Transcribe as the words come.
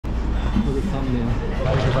thumbnail.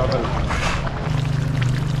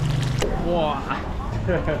 Wow.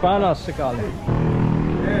 Panas sekali.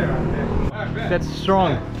 That's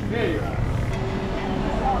strong.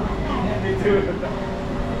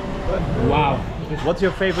 Wow. What's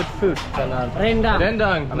your favorite food? Rendang.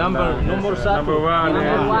 Rendang. Number satu. Number one.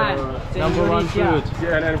 Number one food.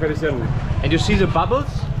 CNN version. And you see the bubbles?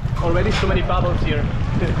 Already so many bubbles here.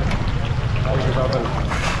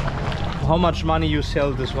 How much money you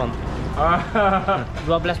sell this one?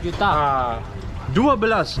 12 juta. 12.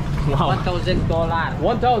 Wow. $1,000.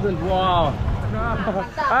 1,000. Wow.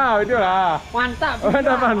 Itu lah. Mantap.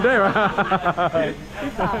 Mantap pandai, Pak.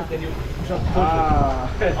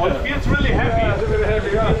 Oh, it feels really heavy. Really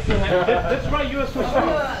heavy. That's why you are so strong.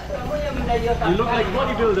 You look like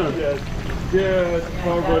bodybuilder. Yes,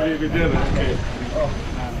 for bodybuilder. Okay.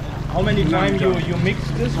 How many times you mix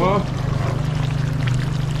this? Oh.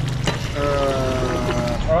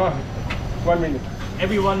 1 minute.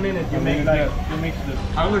 Every 1 minute you make you mix this.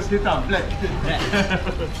 Harus hitam, black.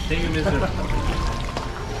 Thank you, mister.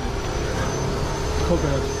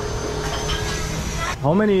 Coconut.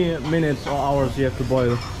 How many minutes or hours you have to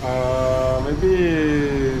boil?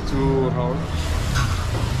 Maybe 2 hours.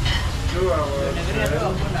 2 hours.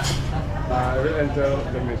 I will enter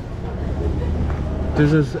the meat.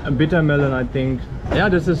 This is a bitter melon, I think. Yeah,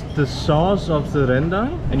 this is the sauce of the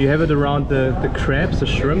rendang, and you have it around the crabs, the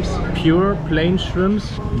shrimps, pure plain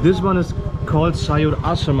shrimps. This one is called sayur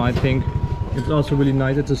asam, I think. It's also really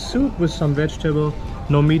nice. It's a soup with some vegetable,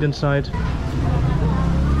 no meat inside.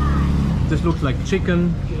 This looks like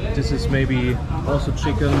chicken. This is maybe also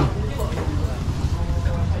chicken.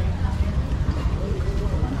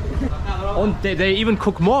 And they even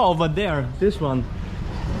cook more over there. This one.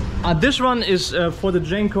 This one is for the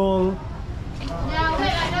jengkol.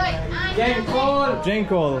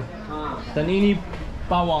 Jengkol. Dan ini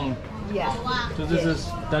bawang. Yeah. So this is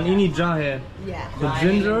dan ini jahe. Yeah. The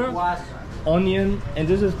ginger, onion, and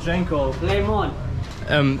this is jengkol. Lemon.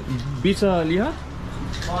 Bisa lihat?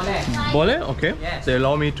 Boleh? Okay. Yes. They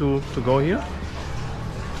allow me to go here.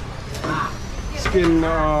 Skin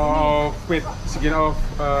of meat, skin of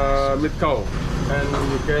meat cow, and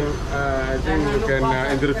you can, I think you can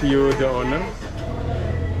interview the owner.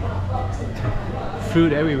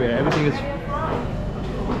 Food everywhere. Everything is.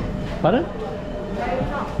 Pardon?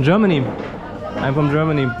 Germany. I'm from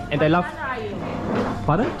Germany, and I love.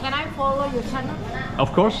 Pardon? Can I follow your channel?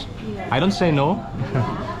 Of course. I don't say no.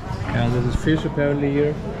 Yeah, this is fish apparently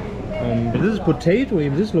here. This is potato.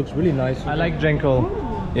 Even this looks really nice. I like jengkol.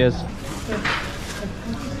 Yes.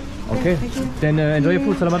 Okay. Then enjoy your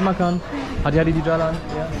food. Selamat makan. Hati-hati di jalan.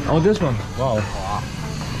 Yeah. Oh, this one. Wow.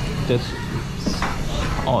 That's.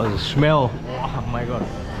 Oh, the smell. Oh my god.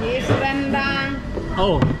 This rendang.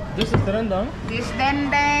 Oh, this is the rendang. This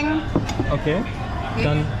dendeng. Okay.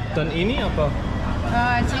 Dan ini apa?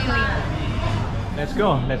 Chili. Let's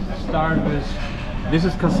go. Let's start with. This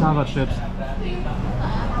is cassava chips.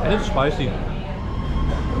 And it's spicy.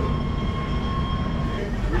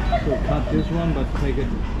 So cut this one, but take it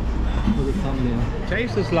for the thumbnail.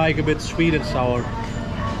 Taste is like a bit sweet and sour.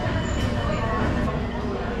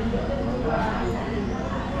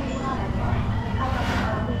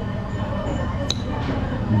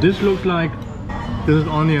 This looks like this is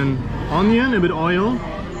onion, a bit oil,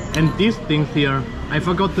 and these things here. I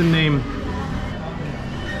forgot the name.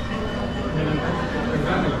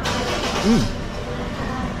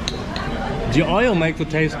 The oil makes the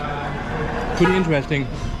taste pretty interesting.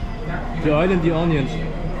 The oil and the onions.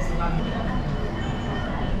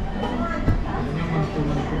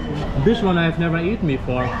 This one I've never eaten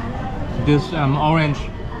before. This orange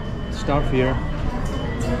stuff here.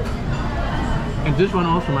 And this one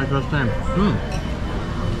also my first time.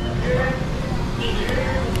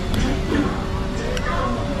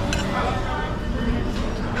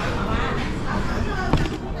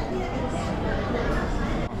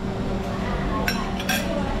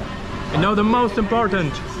 And now the most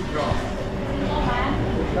important.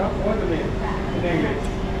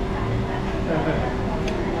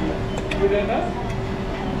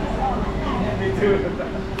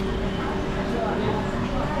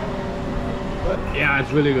 Yeah,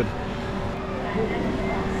 it's really good.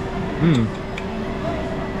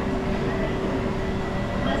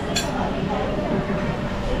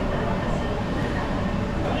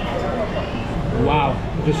 Wow,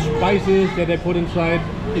 the spices that they put inside,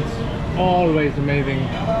 it's always amazing.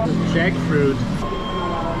 Jackfruit.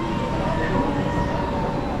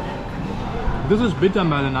 This is bitter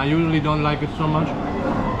melon. I usually don't like it so much,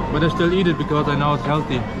 but I still eat it because I know it's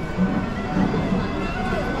healthy.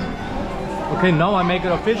 Okay, now I make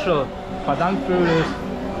it official. Padang fruit is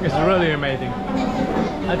It's really amazing.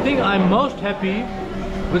 I think I'm most happy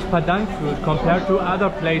with Padang food compared to other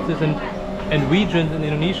places and regions in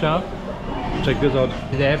Indonesia. Check this out.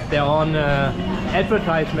 They have their own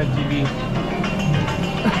advertisement TV.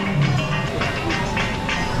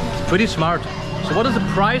 It's pretty smart. So what is the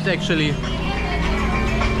price actually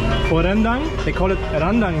for rendang? They call it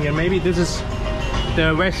randang here. Maybe this is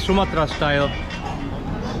the West Sumatra style.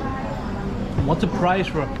 What's the price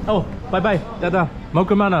for? Oh, bye bye, dadah. Mau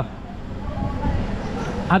kemana?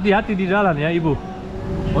 Hati-hati di jalan ya, ibu.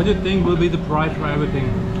 What do you think will be the price for everything?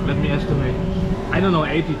 Let me estimate. I don't know,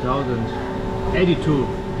 80,000.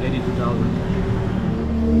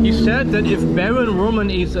 82,000. He said that if barren woman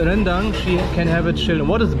eats rendang, she can have a children.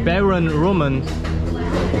 What is barren woman?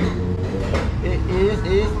 Is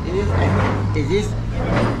this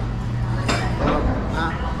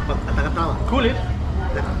Cool it.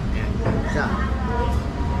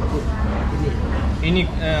 Ini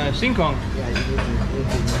singkong.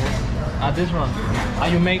 Ah, this one. Ah,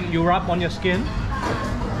 you rub on your skin.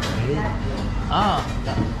 Ah.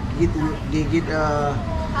 Gigit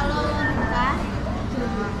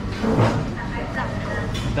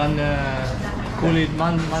Dan kulit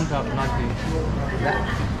mantap nanti.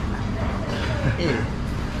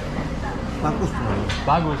 bagus.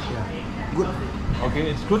 Bagus ya. Good. Okay,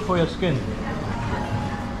 it's good for your skin.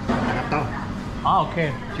 Ah,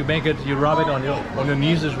 okay. You make it, you rub it on your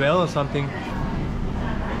knees as well or something.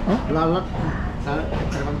 Lalat.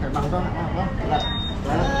 Terbang tuh apa?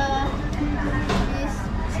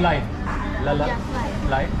 Slide. Lala.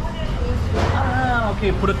 Slide. Ah, okay.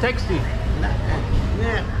 Put a taxi.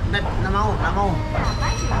 Ini nggak mau.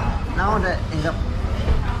 Mau deh, enggak.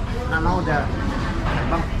 Nggak mau deh.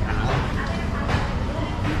 Terbang.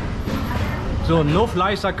 So no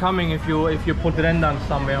flies are coming if you put rendang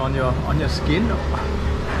somewhere on your skin.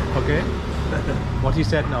 Okay. What he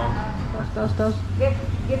said now. Tas.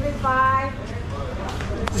 Give me 5.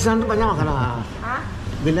 Di sana banyak makanan. Huh?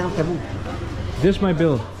 Bilang tebu. This my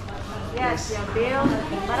bill. Yes, your bill.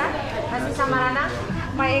 Masih sama Rana?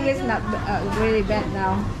 My English not really bad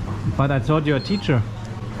now. But I thought you're a teacher.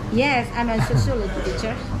 Yes, I'm a sociology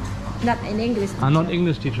teacher. Not an English teacher. I'm not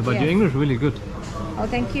English teacher, but Yes. your English really good. Oh,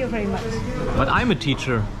 thank you very much. But I'm a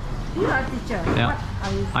teacher. You are a teacher. Yeah. What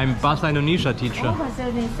are you? I'm Bahasa Indonesia teacher. Oh, bahasa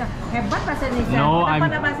Indonesia. Hebat bahasa Indonesia. No, Kenapa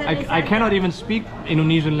ada bahasa Indonesia? I cannot even speak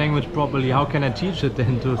Indonesian language properly. How can I teach it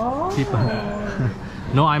then to Oh. people?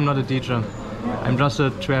 No, I'm not a teacher. I'm just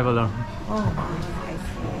a traveler. Oh, I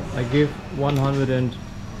see. I give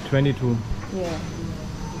 122. Yeah.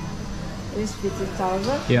 This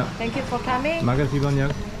 50,000. Yeah. Thank you for coming. Makasih banyak.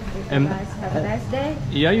 Have a nice day.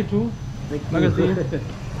 Yeah, you too. Makasih.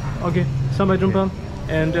 Okay, sampai jumpa.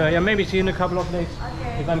 And yeah, maybe see you in a couple of days.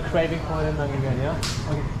 If I'm craving for rendang again, yeah?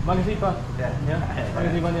 Okay, makasih Pak. Yeah.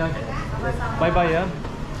 Makasih banyak. Bye bye ya.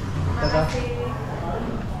 Dadah.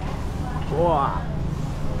 Wah.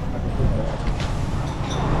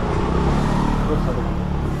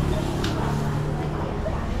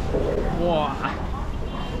 Wah.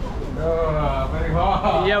 Oh, very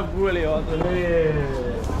hot. Yeah, really awesome.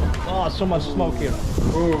 Oh, so much smoke here.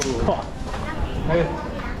 Oh. Hey,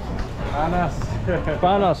 panas.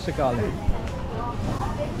 Panas sekali.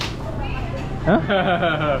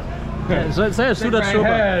 Hah? Saya sudah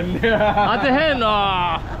coba. At the hand.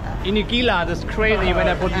 Oh, ini gila. That's crazy when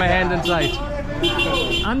I put my hand inside.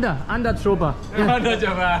 Anda coba. Anda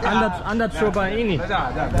coba. Anda coba ini.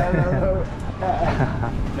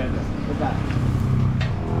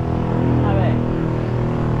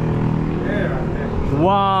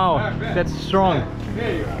 Wow, that's strong.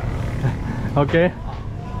 Okay.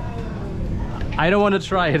 I don't want to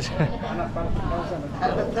try it.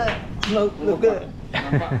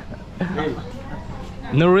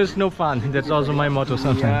 No risk, no fun. That's also my motto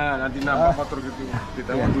sometimes. Ya, nanti nampak kotor gitu. Di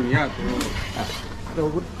tahu dunia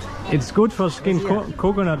tuh. It's good for skin.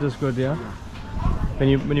 Coconut is good, yeah. When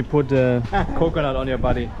you put coconut on your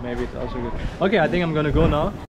body, maybe it's also good. Okay, I think I'm gonna go now.